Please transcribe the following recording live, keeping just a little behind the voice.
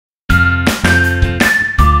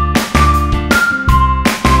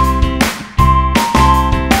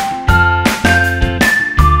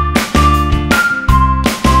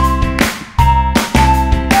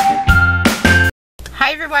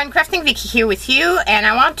morning, Vicky here with you, and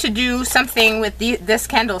I want to do something with this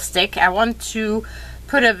candlestick. I want to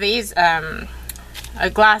put a vase, a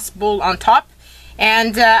glass bowl on top,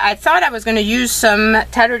 and I thought I was going to use some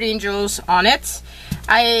Tattered Angels on it.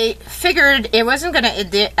 I figured it wasn't going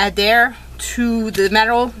to adhere to the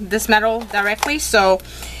metal, this metal directly, so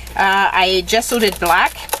I gessoed it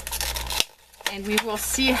black, and we will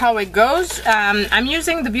see how it goes. I'm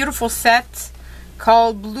using the beautiful set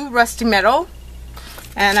called Blue Rusty Metal,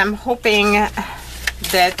 and I'm hoping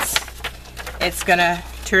that it's gonna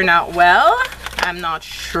turn out well. I'm not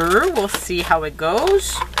sure. We'll see how it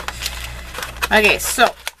goes. Okay,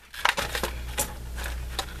 so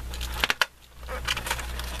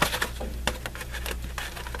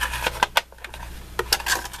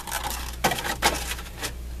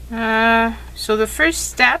the first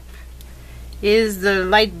step is the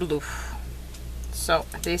light blue. So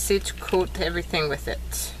they say to coat everything with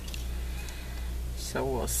it. So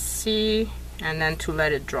we'll see, and then to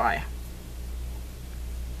let it dry.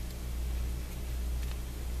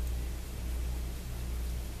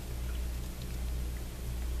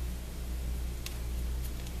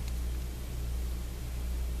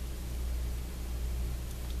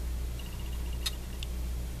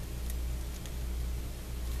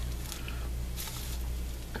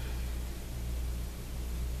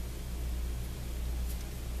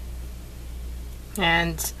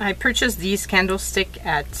 And I purchased these candlestick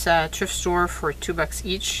at thrift store for $2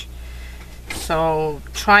 each. So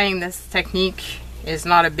trying this technique is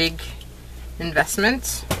not a big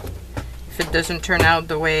investment. If it doesn't turn out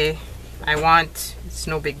the way I want, it's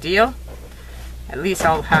no big deal. At least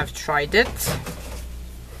I'll have tried it.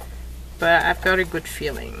 But I've got a good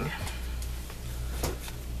feeling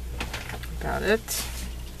about it.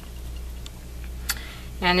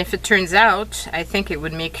 And if it turns out, I think it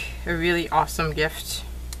would make a really awesome gift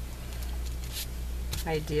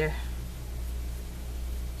idea.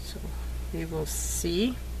 So we will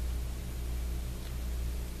see.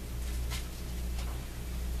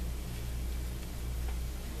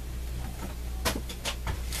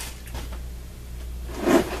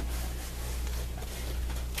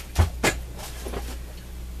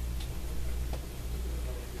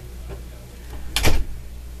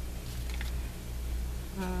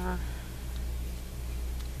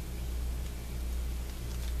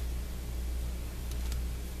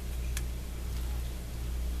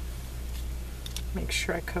 Make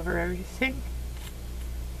sure I cover everything.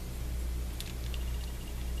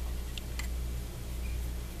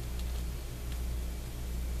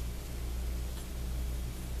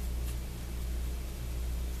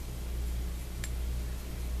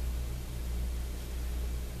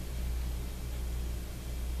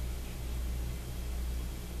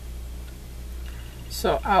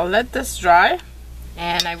 So I'll let this dry,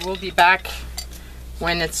 and I will be back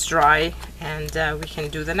when it's dry, and we can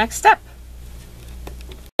do the next step.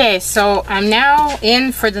 Okay, so I'm now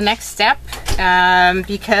in for the next step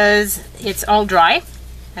because it's all dry,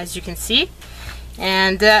 as you can see.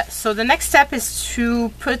 And so the next step is to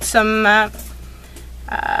put some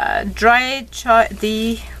dry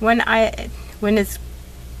when it's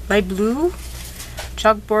light blue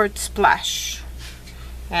chalkboard splash.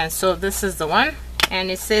 And so this is the one, and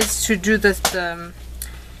it says to do this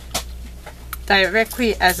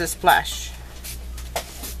directly as a splash.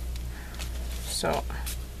 So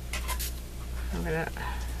I'm gonna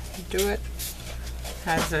do it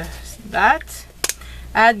as that.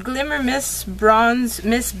 Add glimmer mist brown,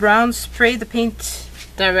 spray the paint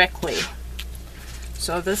directly.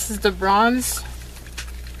 So this is the bronze,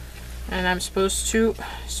 and I'm supposed to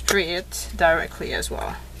spray it directly as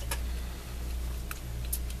well.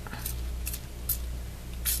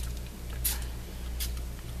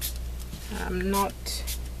 I'm not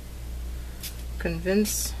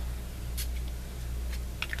convinced.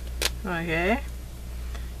 Okay,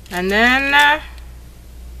 and then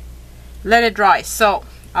let it dry. So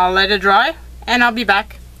I'll let it dry and I'll be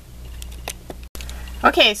back.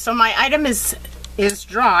 Okay, so my item is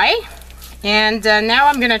dry, and now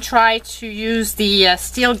I'm gonna try to use the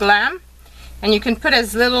steel glam, and you can put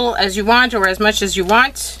as little as you want or as much as you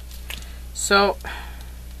want. So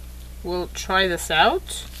we'll try this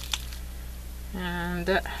out,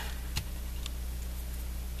 and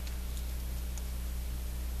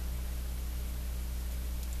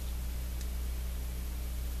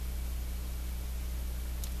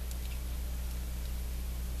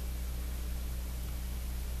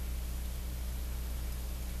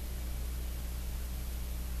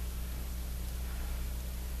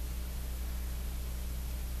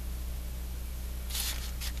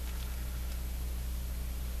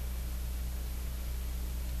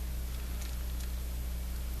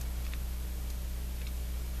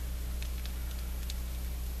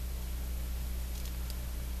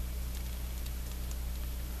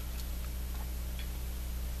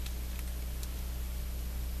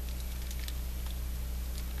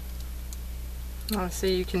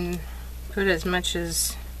Obviously you can put as much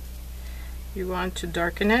as you want to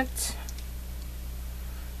darken it.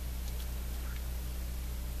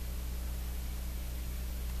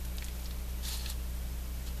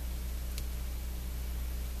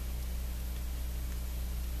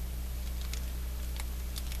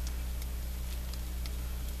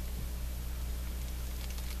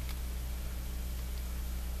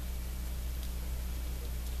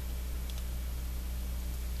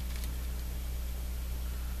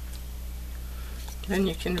 Then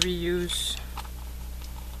you can reuse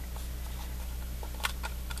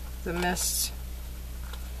the mist.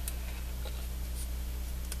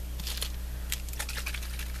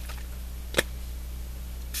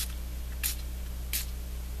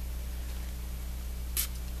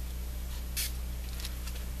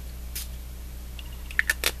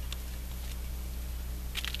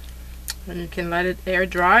 And you can let it air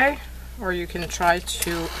dry, or you can try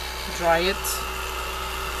to dry it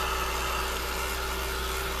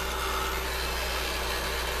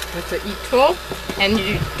with the heat tool. And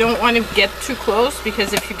you don't want to get too close,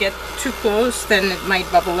 because if you get too close then it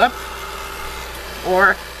might bubble up,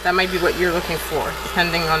 or that might be what you're looking for,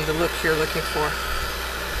 depending on the look you're looking for.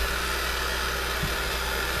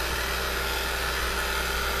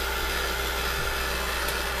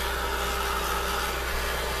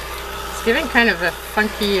 It's giving kind of a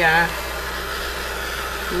funky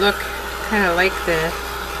look, kind of like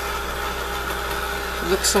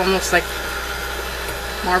looks almost like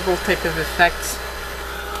marble type of effect.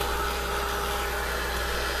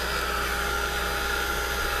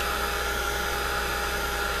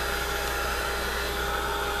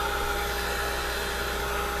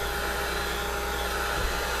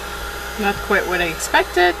 Not quite what I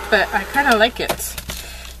expected, but I kind of like it.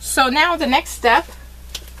 So now the next step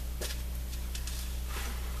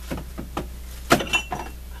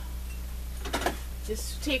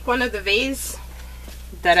is to take one of the vases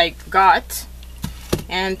that I got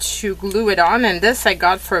and to glue it on, and this I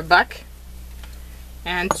got for $1,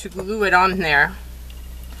 and to glue it on there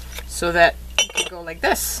so that it can go like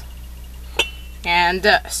this.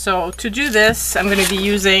 And so to do this, I'm going to be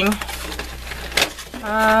using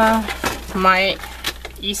my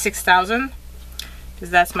E6000, because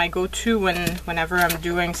that's my go-to whenever I'm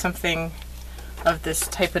doing something of this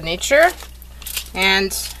type of nature.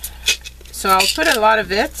 And so I'll put a lot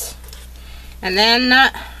of it, and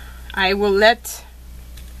then I will let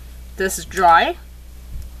this dry,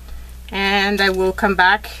 and I will come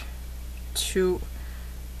back to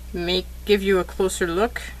give you a closer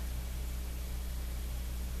look.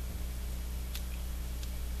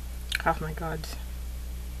 Oh my god.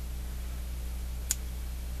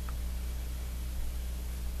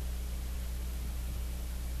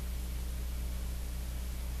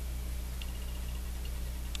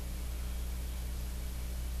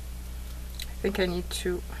 I think I need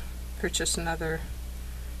to purchase another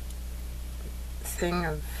thing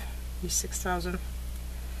of E6000.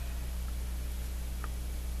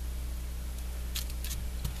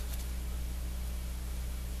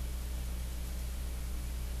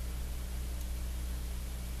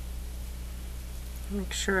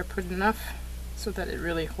 Make sure I put enough so that it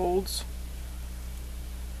really holds.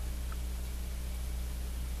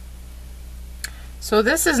 So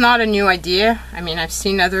this is not a new idea. I mean, I've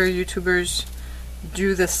seen other YouTubers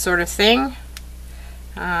do this sort of thing.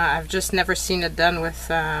 I've just never seen it done with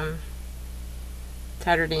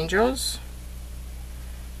Tattered Angels.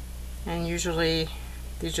 And usually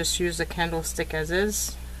they just use the candlestick as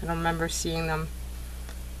is. I don't remember seeing them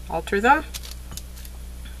alter them.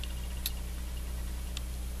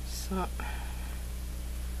 So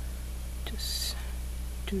just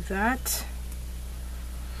do that.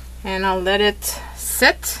 And I'll let it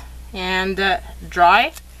sit and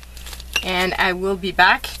dry, and I will be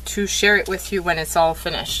back to share it with you when it's all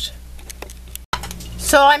finished.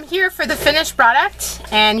 So I'm here for the finished product,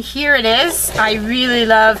 and here it is. I really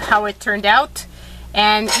love how it turned out,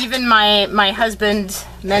 and even my husband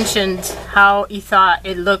mentioned how he thought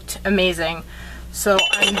it looked amazing. So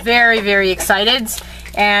I'm very, very excited.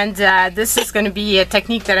 And this is going to be a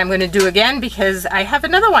technique that I'm going to do again, because I have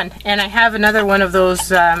another one, and I have another one of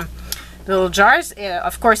those little jars.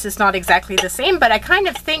 Of course it's not exactly the same, but I kind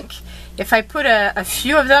of think if I put a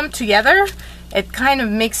few of them together, it kind of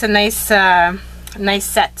makes a nice nice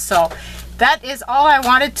set. So that is all I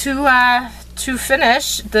wanted to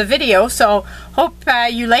finish the video. So hope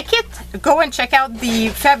you like it. Go and check out the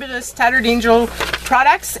fabulous Tattered Angel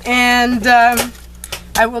products, and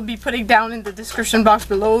I will be putting down in the description box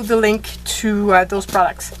below the link to those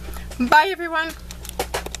products. Bye everyone!